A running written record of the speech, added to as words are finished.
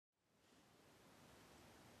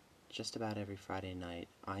just about every Friday night,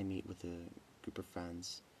 I meet with a group of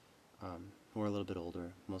friends who are a little bit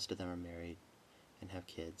older. Most of them are married and have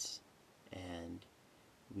kids, and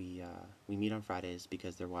we meet on Fridays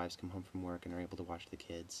because their wives come home from work and are able to watch the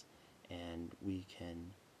kids, and we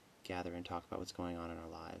can gather and talk about what's going on in our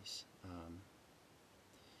lives.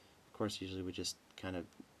 Of course, usually we just kind of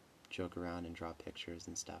joke around and draw pictures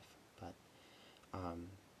and stuff, but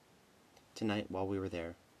tonight, while we were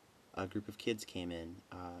there, a group of kids came in,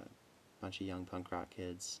 a bunch of young punk rock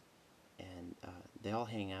kids, and they all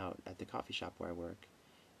hang out at the coffee shop where I work.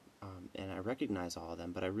 And I recognize all of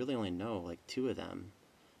them, but I really only know like two of them,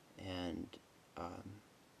 and um,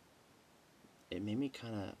 it made me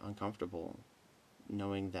kind of uncomfortable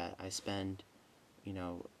knowing that I spend, you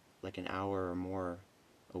know, like an hour or more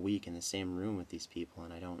a week in the same room with these people,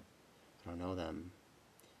 and I don't know them.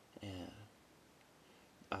 And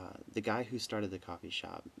the guy who started the coffee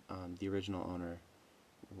shop, the original owner,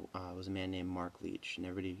 was a man named Mark Leach, and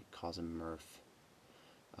everybody calls him Murph.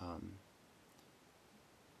 Um,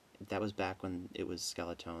 that was back when it was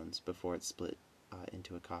Skeletones, before it split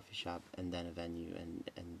into a coffee shop and then a venue, and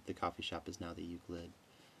the coffee shop is now the Euclid.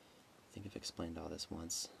 I think I've explained all this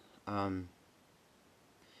once.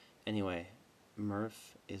 Anyway,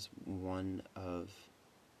 Murph is one of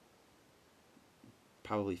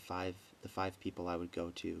probably the five people I would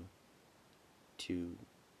go to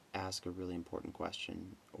ask a really important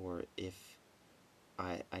question, or if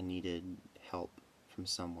I needed help from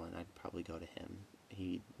someone, I'd probably go to him.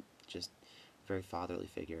 He just a very fatherly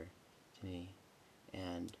figure to me,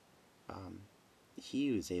 and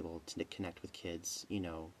he was able to connect with kids,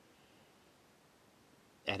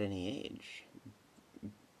 at any age.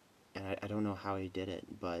 And I don't know how he did it,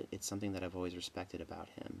 but it's something that I've always respected about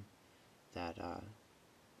him. That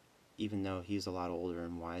even though he's a lot older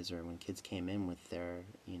and wiser, when kids came in with their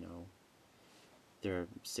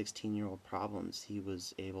 16-year-old problems, he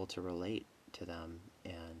was able to relate to them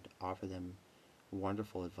and offer them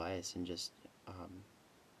wonderful advice and just, I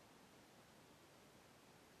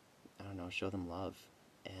don't know, show them love.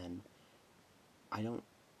 And I don't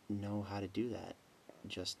know how to do that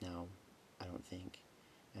just now, I don't think.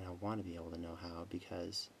 And I want to be able to know how,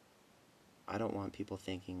 because I don't want people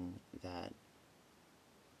thinking that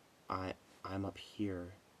I I'm up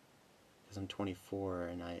here because I'm 24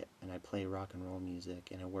 and I play rock and roll music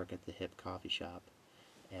and I work at the hip coffee shop,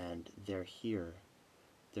 and they're here.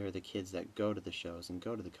 They're the kids that go to the shows and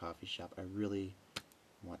go to the coffee shop. I really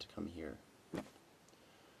want to come here.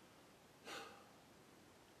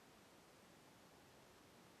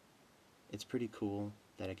 It's pretty cool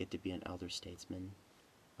that I get to be an elder statesman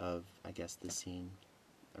of, I guess, the scene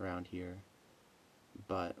around here.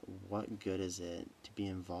 But what good is it to be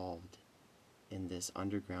involved in this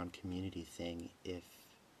underground community thing if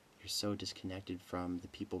you're so disconnected from the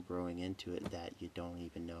people growing into it that you don't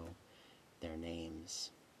even know their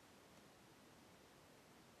names?